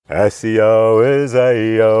SEO is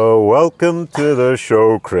AO. Welcome to the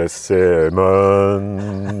show, Chris Simmons.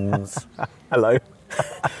 Hello.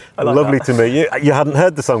 Lovely to meet you. You hadn't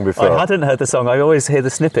heard the song before? I hadn't heard the song. I always hear the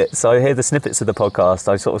snippets. So I hear the snippets of the podcast.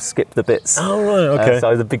 I sort of skip the bits. Oh, right, okay.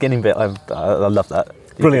 So the beginning bit, I love that.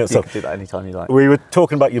 Brilliant You stuff. can do that anytime you like. We were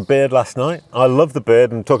talking about your beard last night. I love the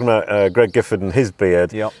beard, and talking about Greg Gifford and his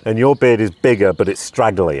beard. Yep. And your beard is bigger, but it's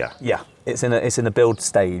stragglier. Yeah, it's in a build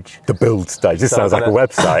stage. The build stage. This So sounds like a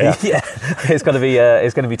website. Yeah. Yeah, it's going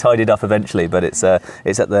to be tidied up eventually, but it's at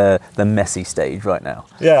the messy stage right now.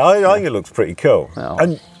 Yeah, I think it looks pretty cool. Oh.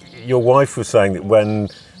 And your wife was saying that when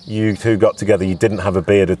you two got together, you didn't have a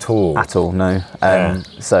beard at all. At all, no. Yeah.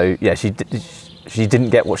 So yeah, she didn't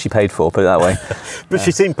get what she paid for. Put it that way. But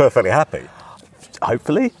she seemed perfectly happy.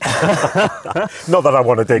 Hopefully. Not that I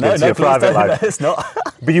want to dig into your please private don't. life. It's not.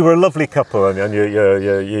 But you were a lovely couple, and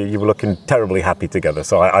you were looking terribly happy together.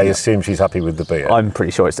 So I assume she's happy with the beard. I'm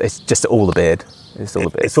pretty sure it's just all the beard. It's all the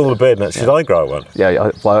beard. It's all the beard. Now. Should I grow one?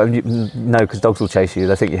 Yeah. No, because dogs will chase you.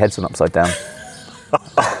 They think your head's on upside down.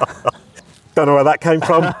 Don't know where that came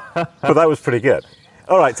from, but that was pretty good.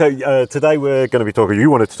 All right, so today we're going to be talking.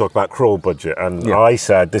 You wanted to talk about crawl budget, and Yeah. I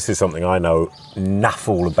said this is something I know naff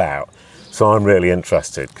all about. So I'm really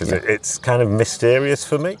interested because it's kind of mysterious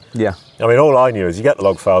for me. Yeah. I mean, all I knew is you get the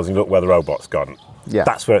log files and you look where the robot's gone. Yeah.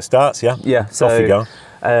 That's where it starts, yeah? Yeah. So off you go.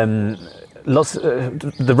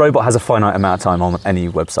 The robot has a finite amount of time on any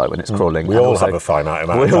website when it's crawling. We and all also- have a finite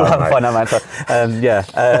amount We of all time, have a mate. finite amount of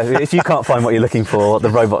time. If you can't find what you're looking for, the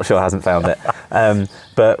robot sure hasn't found it.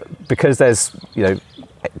 But because there's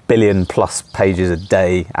billion plus pages a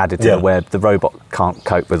day added to Yeah. the web, the robot can't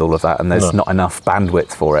cope with all of that, and there's No. not enough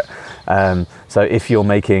bandwidth for it. So if you're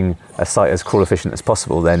making a site as crawl efficient as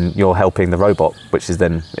possible, then you're helping the robot, which is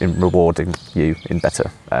then rewarding you in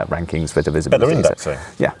better rankings, better visibility. Better indexing.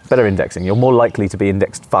 Yeah, better indexing. You're more likely to be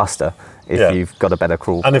indexed faster if Yeah. you've got a better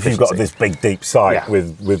crawl And if you've got efficiency. this big, deep site Yeah.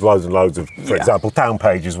 with loads and loads of, for Yeah. example, town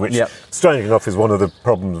pages, which, Yep. strange enough, is one of the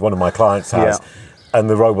problems one of my clients has. Yeah. And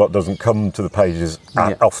the robot doesn't come to the pages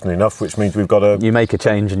Yeah. often enough, which means we've got to You make a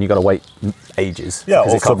change and you've got to wait ages. or because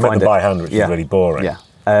it can't submit find them it. by hand, which is really boring. Yeah.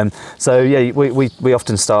 We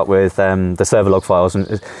often start with the server log files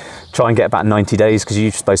and try and get about 90 days because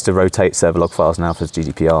you're supposed to rotate server log files now for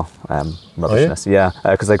GDPR rubbishness. Yeah,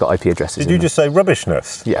 because they've got IP addresses. Did in you them. just say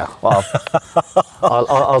rubbishness? Yeah. Well,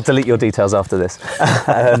 I'll delete your details after this.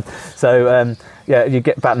 You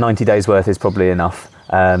get about 90 days worth is probably enough.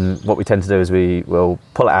 What we tend to do is we will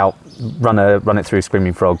pull it out, run it through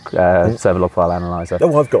Screaming Frog server log file analyzer.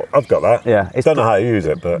 Oh, I've got that. Yeah, Don't know how to use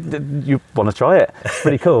it, but You want to try it? It's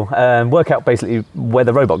pretty cool. Work out basically where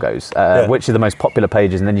the robot goes, which are the most popular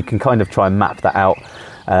pages, and then you can kind of try and map that out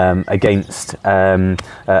against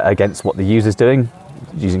what the user's doing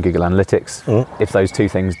using Google Analytics. If those two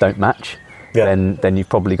things don't match, then you've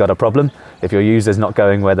probably got a problem. If your user's not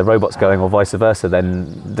going where the robot's going, or vice versa,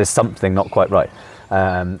 then there's something not quite right.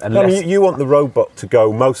 you want the robot to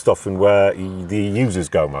go most often where the users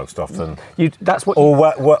go most often, That's what. or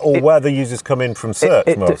where the users come in from search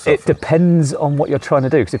most It often. depends on what you're trying to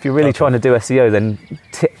do. Because if you're really trying to do SEO, then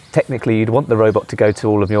technically you'd want the robot to go to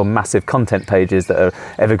all of your massive content pages that are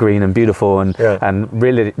evergreen and beautiful and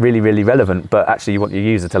really, really, really relevant. But actually, you want your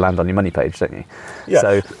user to land on your money page, don't you?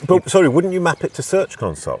 Yeah. Sorry, wouldn't you map it to Search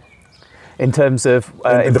Console? In terms of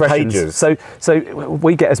the impressions, pages. so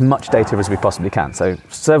we get as much data as we possibly can. So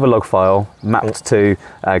server log file mapped to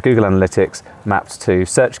Google Analytics, mapped to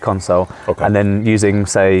Search Console, and then using,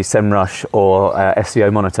 say, SEMrush or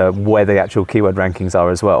SEO Monitor, where the actual keyword rankings are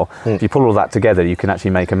as well. If you pull all that together, you can actually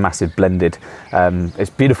make a massive blended. It's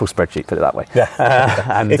a beautiful spreadsheet, put it that way. Yeah.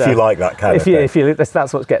 And, if you like that kind of thing.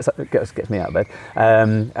 That's what gets me out of bed.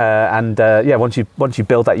 Once you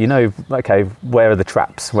build that, okay, where are the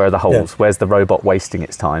traps? Where are the holes? Where's the robot wasting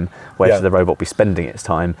its time? Where should the robot be spending its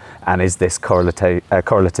time? And is this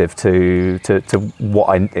correlative to what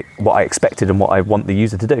I expected and what I want the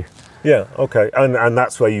user to do? Yeah, okay. And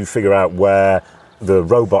that's where you figure out where the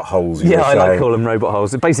robot holes you were I like saying. call them robot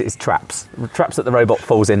holes. Basically, it's traps that the robot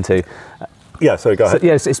falls into. Yeah, sorry, go ahead. So,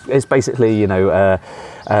 yes, it's basically, so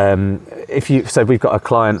we've got a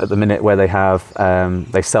client at the minute where they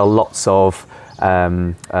sell lots of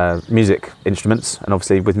music instruments, and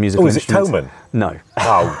obviously with musical instruments. Is it Thomann? No.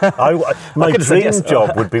 Oh, my could've said dream yes.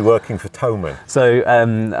 job would be working for Thomann. So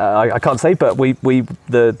I can't say, but it's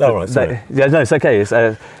okay.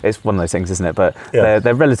 It's one of those things, isn't it? But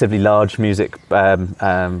they're relatively large music brand,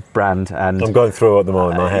 and I'm going through it at the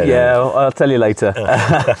moment in my head. I'll tell you later.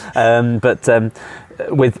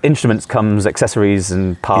 with instruments comes accessories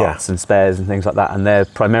and parts and spares and things like that, and they're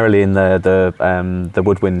primarily in the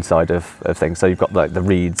woodwind side of things. So you've got like the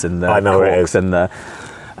reeds and the corks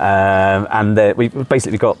and we've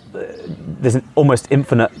basically got there's an almost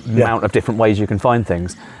infinite amount of different ways you can find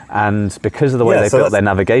things, and because of the way they've got their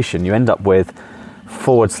navigation, you end up with /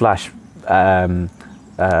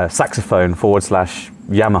 saxophone /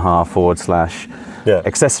 Yamaha /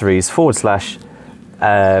 accessories /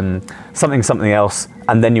 something else,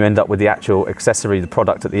 and then you end up with the actual accessory. The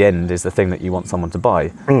product at the end is the thing that you want someone to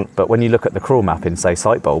buy. But when you look at the crawl map in, say,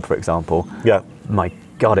 Sightbulb, for example, my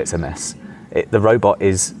God, it's a mess. The robot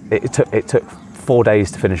it took 4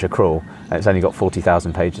 days to finish a crawl, and it's only got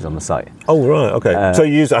 40,000 pages on the site. Oh right, okay. So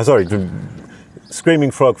you use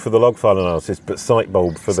Screaming Frog for the log file analysis, but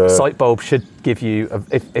Sightbulb for the... Sightbulb should give you...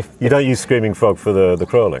 If you don't use Screaming Frog for the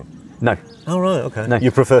crawling? No. Oh right, okay. No.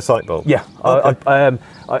 You prefer Sightbulb? Yeah. Okay.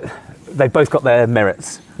 They've both got their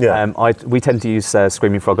merits. Yeah. We tend to use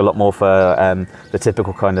Screaming Frog a lot more for the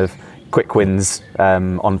typical kind of quick wins,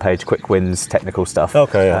 on-page quick wins, technical stuff.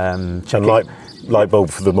 Okay, yeah. And Lightbulb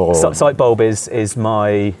for the more... Sightbulb is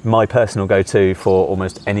my personal go-to for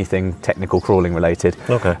almost anything technical crawling related.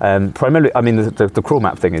 Okay. Primarily, I mean, the crawl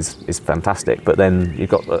map thing is fantastic, but then you've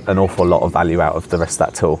got an awful lot of value out of the rest of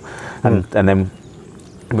that tool. And then,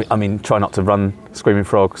 try not to run Screaming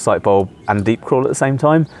Frog, Sightbulb and Deep Crawl at the same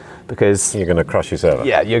time, because you're going to crush your server.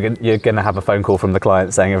 Yeah, you're going to have a phone call from the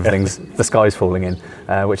client saying the sky's falling in,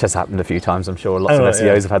 which has happened a few times. I'm sure lots of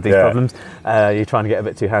SEOs have had these problems. You're trying to get a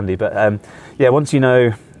bit too handy, but once you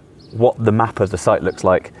know what the map of the site looks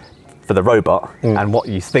like for the robot and what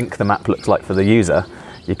you think the map looks like for the user,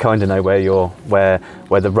 you kind of know where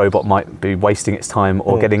the robot might be wasting its time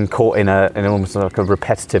or getting caught in almost like a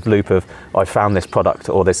repetitive loop of, I found this product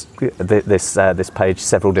or this page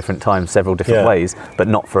several different times, several different ways, but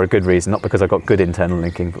not for a good reason, not because I got good internal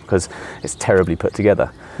linking, but because it's terribly put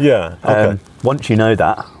together. Yeah. Okay. Once you know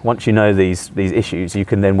these issues, you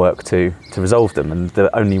can then work to resolve them, and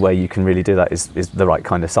the only way you can really do that is the right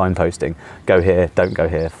kind of signposting. Go here, don't go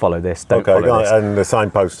here, follow this, don't follow this. And the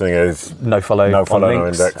signposting is no follow, no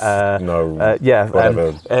links, index,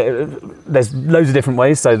 whatever. There's loads of different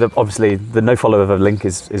ways. So obviously the no follow of a link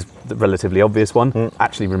is the relatively obvious one.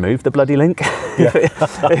 Actually remove the bloody link.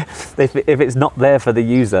 If it's not there for the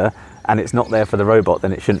user and it's not there for the robot,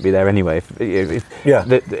 then it shouldn't be there anyway.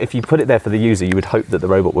 If you put it there for the user, you would hope that the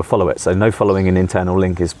robot will follow it. So no following an internal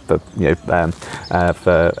link is for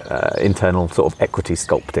internal sort of equity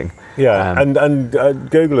sculpting. And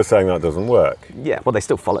Google is saying that doesn't work. Yeah, well, they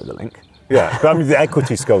still follow the link. Yeah, but I mean the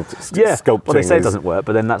equity sculpting. Well, they say it doesn't work,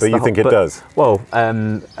 but then that's. But you think it does? Well,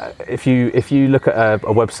 if you look at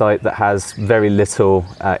a website that has very little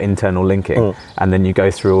internal linking, and then you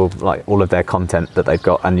go through all of their content that they've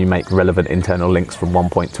got, and you make relevant internal links from one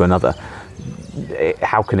point to another,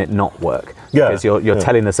 how can it not work? Because you're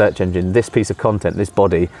telling the search engine this piece of content, this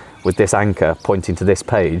body with this anchor pointing to this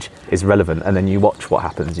page is relevant, and then you watch what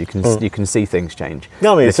happens. You can see things change.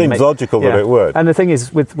 No, I mean it seems logical that it would. And the thing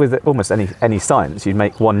is, with almost any science, you'd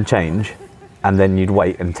make one change, and then you'd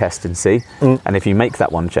wait and test and see. And if you make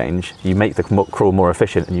that one change, you make the crawl more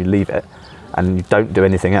efficient, and you leave it, and you don't do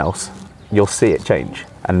anything else, you'll see it change.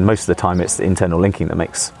 And most of the time, it's the internal linking that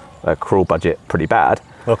makes a crawl budget pretty bad.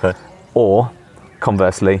 Okay. Or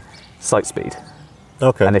conversely, site speed.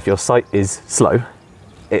 Okay. And if your site is slow,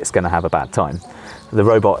 it's going to have a bad time. The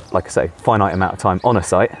robot, like I say, finite amount of time on a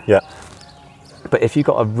site. Yeah. But if you've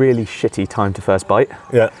got a really shitty time to first byte,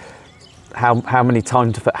 how many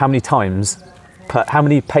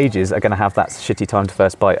pages are going to have that shitty time to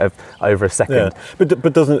first byte of over a second? Yeah.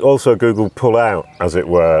 But doesn't also Google pull out, as it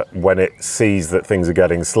were, when it sees that things are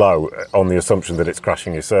getting slow on the assumption that it's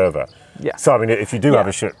crashing your server? Yeah. So I mean, if you do have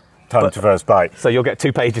a shit time to first byte. So you'll get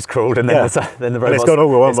 2 pages crawled, and then the robot's gone,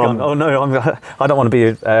 oh no, I don't want to be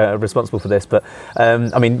responsible for this. But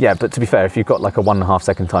but to be fair, if you've got like a 1.5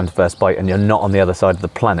 second time to first byte and you're not on the other side of the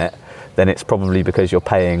planet, then it's probably because you're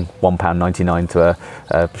paying £1.99 to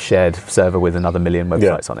a shared server with another million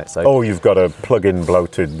websites on it. So you've got a plug-in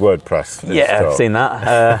bloated WordPress. I've seen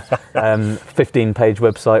that. 15-page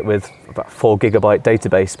website with about 4 gigabyte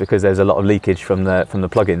database, because there's a lot of leakage from the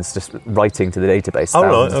plugins just writing to the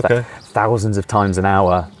database. Thousands of times an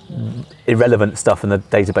hour, irrelevant stuff, and the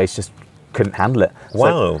database just couldn't handle it.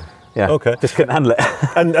 Wow. Yeah. Okay. Just couldn't handle it.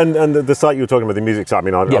 and the site you were talking about, the music site. I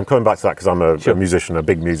mean, I'm coming back to that because I'm a musician, a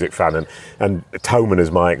big music fan, and Thomann is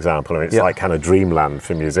my example. I mean, it's like kind of dreamland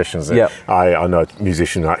for musicians. I know a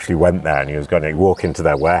musician who actually went there, and he was going to walk into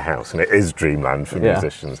their warehouse, and it is dreamland for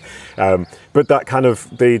musicians. But that kind of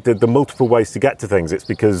the multiple ways to get to things. It's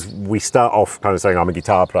because we start off kind of saying, I'm a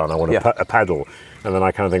guitar player and I want a pedal. and then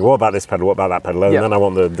I kind of think, what about this pedal? What about that pedal? And then I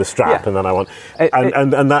want the strap, and then I want,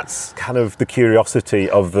 and that's kind of the curiosity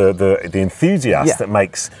of the enthusiast that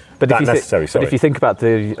makes that necessary. But if you think about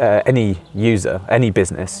any user, any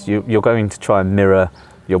business, you're going to try and mirror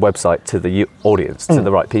your website to the audience, to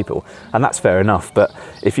the right people, and that's fair enough. But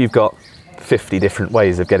if you've got 50 different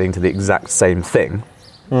ways of getting to the exact same thing,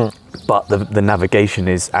 but the navigation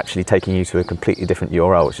is actually taking you to a completely different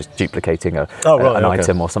URL, which is duplicating an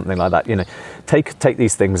item or something like that. Take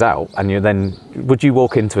these things out, and would you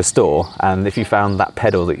walk into a store, and if you found that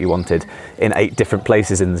pedal that you wanted in 8 different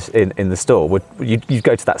places in the store, would you'd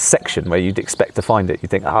go to that section where you'd expect to find it? You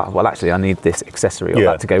think, well, actually, I need this accessory or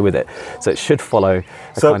that to go with it. So it should follow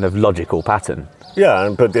a kind of logical pattern.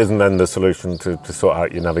 Yeah, but isn't then the solution to sort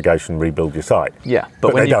out your navigation, rebuild your site? Yeah,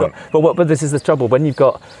 but when but this is the trouble. When you've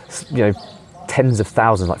got tens of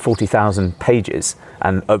thousands, like 40,000 pages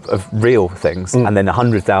and of real things, and then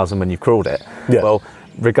 100,000 when you've crawled it. Yeah. Well,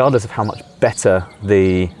 regardless of how much better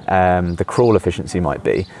the crawl efficiency might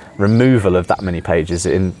be, removal of that many pages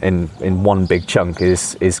in one big chunk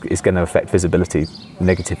is going to affect visibility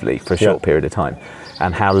negatively for a short period of time.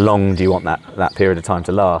 And how long do you want that period of time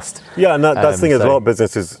to last? Yeah, and that's the thing is a lot of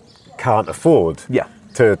businesses can't afford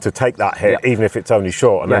to take that hit, even if it's only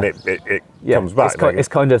short, and then it comes back. It's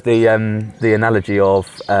kind of the analogy of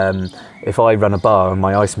if I run a bar and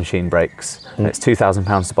my ice machine breaks, and it's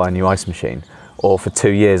 £2,000 to buy a new ice machine, or for 2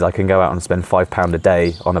 years I can go out and spend £5 a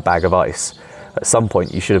day on a bag of ice. At some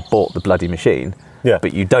point you should have bought the bloody machine,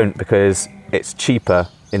 but you don't, because it's cheaper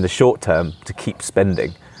in the short term to keep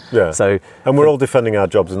spending. Yeah. So, and we're all defending our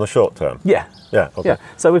jobs in the short term. Yeah. Yeah. Okay. Yeah.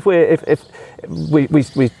 So if we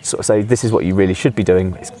sort of say this is what you really should be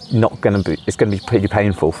doing, it's going to be pretty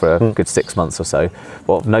painful for a good 6 months or so.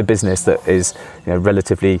 Well, no business that is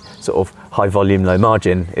relatively sort of high volume, low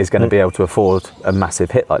margin is going to be able to afford a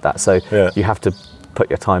massive hit like that. So you have to put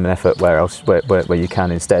your time and effort where you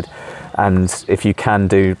can instead. And if you can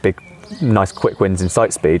do big, nice quick wins in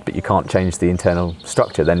site speed, but you can't change the internal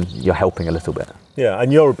structure, then you're helping a little bit. Yeah,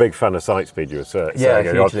 and you're a big fan of site speed, you were saying.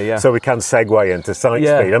 Hugely, yeah. So we can segue into site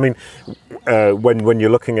speed. I mean, when you're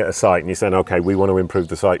looking at a site and you're saying, okay, we want to improve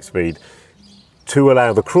the site speed to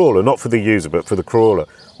allow the crawler, not for the user, but for the crawler,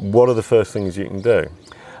 what are the first things you can do?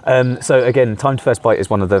 So again, time to first byte is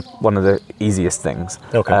one of the easiest things.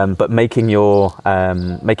 Okay. But making the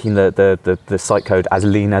site code as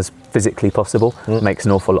lean as physically possible makes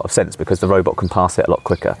an awful lot of sense, because the robot can parse it a lot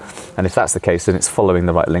quicker. And if that's the case, then it's following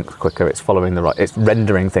the right links quicker. It's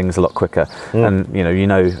rendering things a lot quicker. And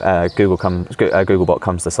Googlebot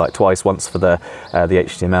comes to the site twice, once for the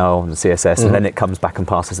HTML and the CSS, and then it comes back and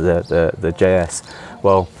passes the JS.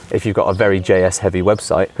 Well, if you've got a very JS heavy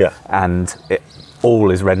website and it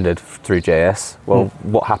all is rendered through JS, well,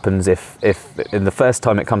 what happens if in the first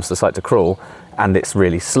time it comes to the site to crawl and it's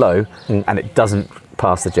really slow and it doesn't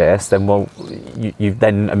pass the JS, then you've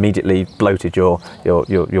then immediately bloated your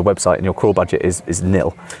website, and your crawl budget is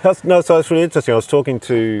nil. So that's really interesting. I was talking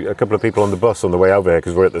to a couple of people on the bus on the way over here,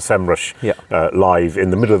 because we're at the SEMrush live in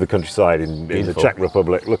the middle of the countryside in the Czech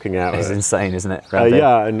Republic, looking out. It's insane, isn't it?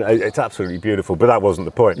 Yeah, and it's absolutely beautiful, but that wasn't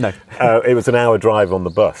the point. No. It was an hour drive on the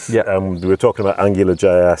bus. Yeah. We were talking about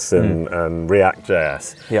AngularJS and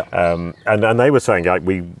React.js. Yeah. And they were saying, like,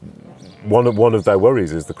 one of their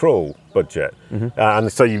worries is the crawl budget.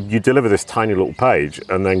 And so you deliver this tiny little page,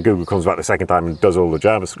 and then Google comes back the second time and does all the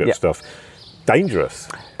JavaScript stuff. Dangerous.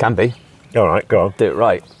 Can be. All right, go on. Do it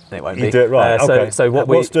right. It won't be. You do it right. Okay. So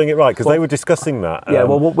what's doing it right? Because they were discussing that.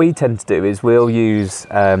 Well, what we tend to do is we'll use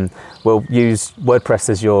WordPress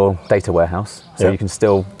as your data warehouse, so you can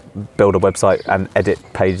still build a website and edit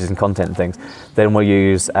pages and content and things. Then we'll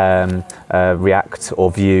use React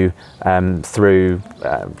or Vue through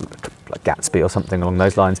like Gatsby or something along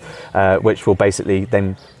those lines, which will basically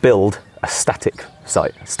then build a static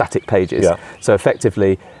site, static pages. Yeah. So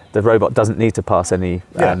effectively, the robot doesn't need to pass any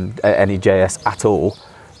JS at all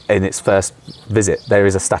in its first visit. There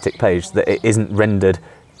is a static page that it isn't rendered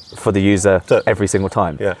for the user every single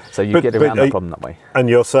time. Yeah. So you get around that problem that way. And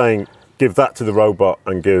you're saying give that to the robot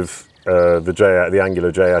and give the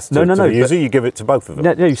AngularJS to the user? You give it to both of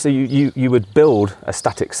them? No, so you would build a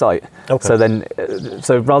static site. Okay. So then,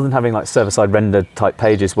 rather than having like server-side rendered type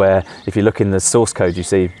pages where if you look in the source code you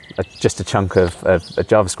see just a chunk of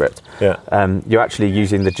JavaScript, you're actually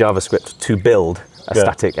using the JavaScript to build a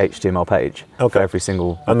static HTML page for every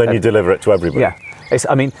single... And then you deliver it to everybody? Yeah.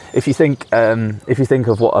 If you think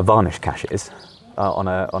of what a Varnish cache is, on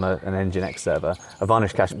an Nginx server, a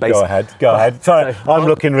Varnish cache. Go ahead. Sorry, I'm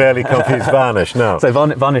looking really confused. Varnish, no. So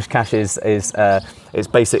Varnish cache is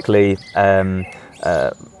basically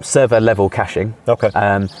server level caching. Okay.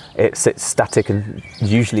 It sits static and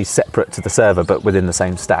usually separate to the server, but within the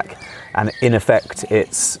same stack. And in effect,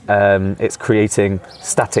 it's creating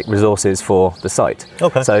static resources for the site.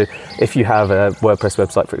 Okay. So if you have a WordPress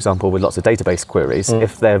website, for example, with lots of database queries,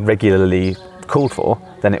 if they're regularly called for,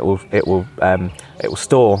 then it will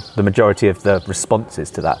store the majority of the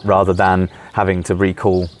responses to that, rather than having to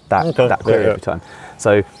recall that query every time.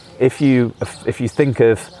 So if you think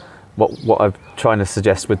of what I'm trying to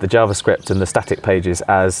suggest with the JavaScript and the static pages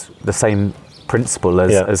as the same principle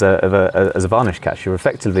as a varnish cache, you're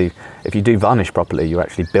effectively, if you do varnish properly, you're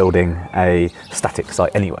actually building a static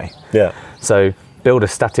site anyway. Yeah. So build a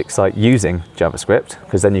static site using JavaScript,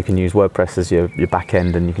 because then you can use WordPress as your back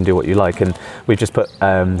end and you can do what you like. And we've just put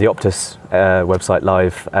the Optus website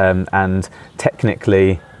live, and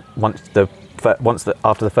technically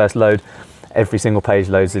after the first load, every single page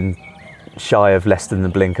loads in shy of less than the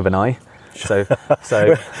blink of an eye. So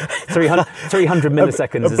 300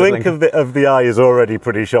 milliseconds. A blink of the eye is already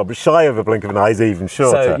pretty short, but shy of a blink of an eye is even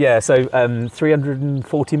shorter. So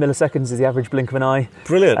 340 milliseconds is the average blink of an eye.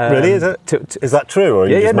 Brilliant. Really? Is it? Is that true, or are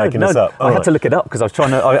you just making this up? I had to look it up because I was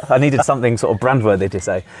trying to. I needed something sort of brand worthy to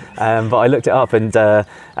say, but I looked it up, and so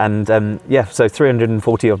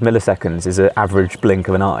 340 odd milliseconds is an average blink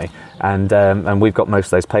of an eye, and we've got most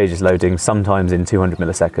of those pages loading sometimes in 200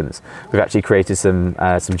 milliseconds. We've actually created some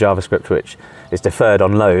JavaScript which is deferred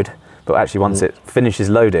on load, but actually once it finishes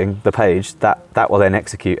loading the page, that will then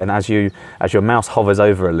execute, and as your mouse hovers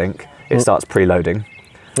over a link, it starts preloading.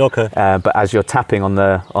 Okay. But as you're tapping on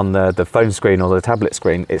the phone screen or the tablet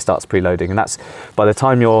screen, it starts preloading, and that's by the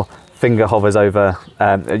time your finger hovers over,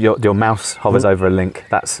 your mouse hovers over a link,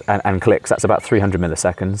 and clicks, that's about 300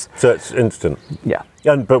 milliseconds. So it's instant. Yeah.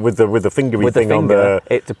 But with the fingery thing on the,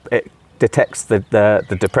 it detects the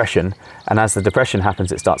depression, and as the depression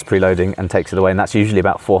happens, it starts preloading and takes it away, and that's usually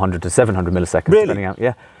about 400 to 700 milliseconds. Really? Depending on,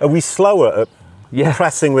 yeah. Are we slower at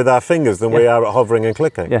pressing with our fingers than we are at hovering and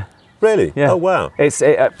clicking? Yeah. Really? Yeah. Oh wow. I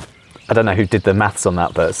don't know who did the maths on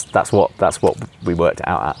that, but that's what we worked it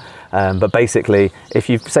out at. But basically, if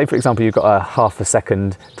you say, for example, you've got a half a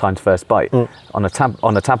second time to first byte on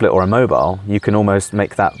a tablet or a mobile, you can almost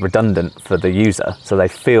make that redundant for the user, so they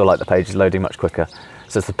feel like the page is loading much quicker.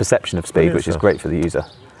 So it's the perception of speed, which is great for the user.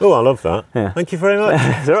 Oh, I love that. Yeah. Thank you very much.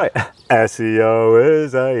 It's all right. SEO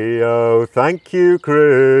is AEO. Thank you,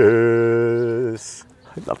 Chris.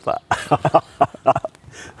 I love that.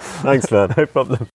 Thanks, man. No problem.